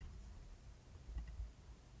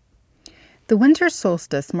The winter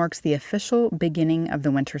solstice marks the official beginning of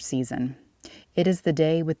the winter season. It is the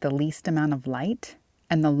day with the least amount of light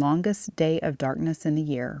and the longest day of darkness in the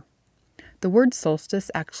year. The word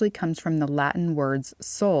solstice actually comes from the Latin words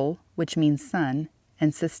sol, which means sun,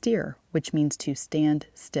 and sistere, which means to stand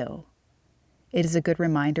still. It is a good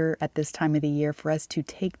reminder at this time of the year for us to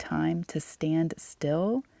take time to stand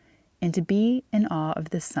still and to be in awe of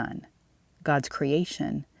the sun, God's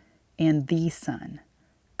creation, and the Son,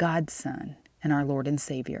 God's Son, and our Lord and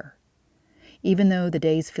Savior. Even though the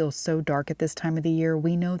days feel so dark at this time of the year,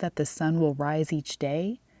 we know that the sun will rise each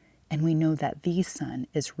day, and we know that the Son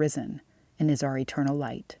is risen and is our eternal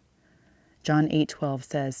light. John 8:12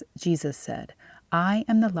 says, Jesus said, "I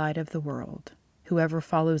am the light of the world. Whoever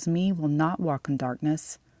follows me will not walk in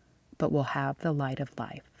darkness, but will have the light of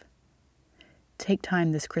life." Take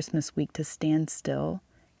time this Christmas week to stand still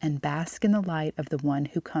and bask in the light of the one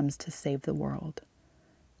who comes to save the world.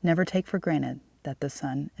 Never take for granted that the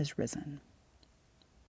sun is risen.